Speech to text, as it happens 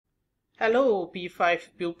Hello P5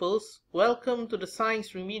 pupils, welcome to the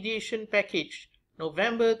Science Remediation Package,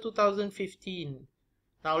 November 2015.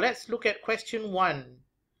 Now let's look at question 1.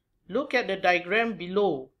 Look at the diagram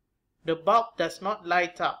below. The bulb does not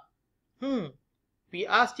light up. We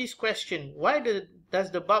asked this question, why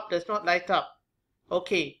does the bulb does not light up?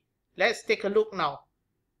 Okay, let's take a look now.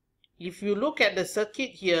 If you look at the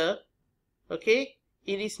circuit here, okay,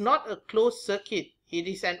 it is not a closed circuit, it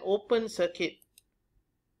is an open circuit.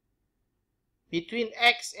 Between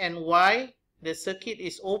X and Y, the circuit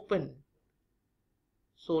is open.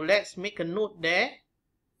 So let's make a note there.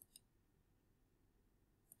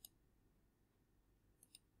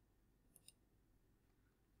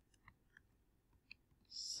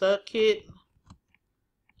 Circuit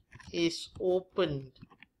is opened.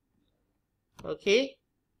 Okay.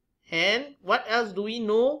 And what else do we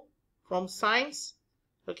know from science?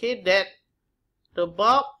 Okay, that the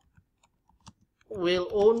bulb will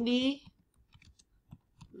only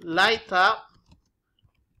light up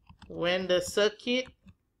when the circuit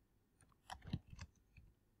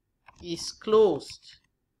is closed.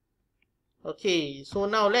 Okay, so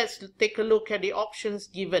now let's take a look at the options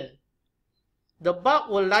given. The bulb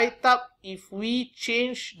will light up if we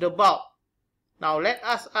change the bulb. Now let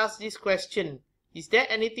us ask this question. Is there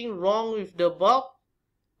anything wrong with the bulb?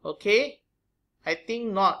 Okay, I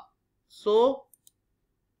think not. So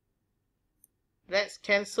let's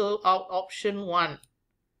cancel out option 1.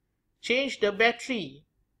 Change the battery.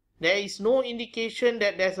 There is no indication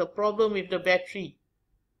that there's a problem with the battery.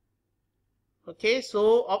 Okay,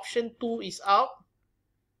 so option 2 is out.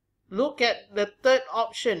 Look at the third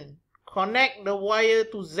option. Connect the wire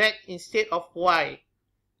to Z instead of Y.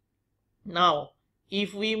 Now,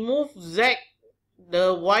 if we move Z,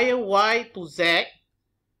 the wire Y to Z,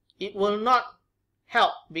 it will not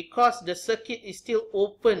help because the circuit is still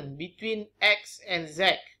open between X and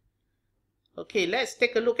Z. Okay, let's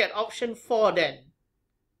take a look at option 4 then.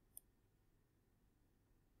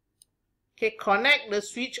 Okay, connect the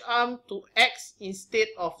switch arm to X instead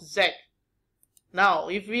of Z. Now,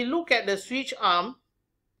 if we look at the switch arm,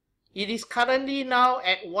 it is currently now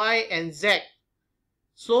at Y and Z.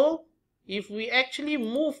 So, if we actually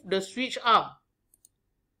move the switch arm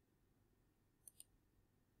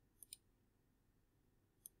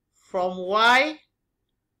from Y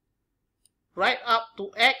right up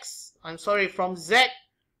to X, from Z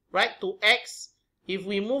right to X, if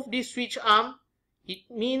we move this switch arm, it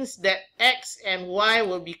means that X and Y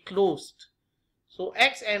will be closed. So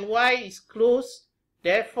X and Y is closed,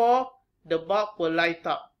 therefore the bulb will light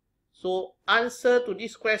up. So answer to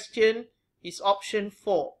this question is option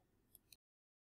 4.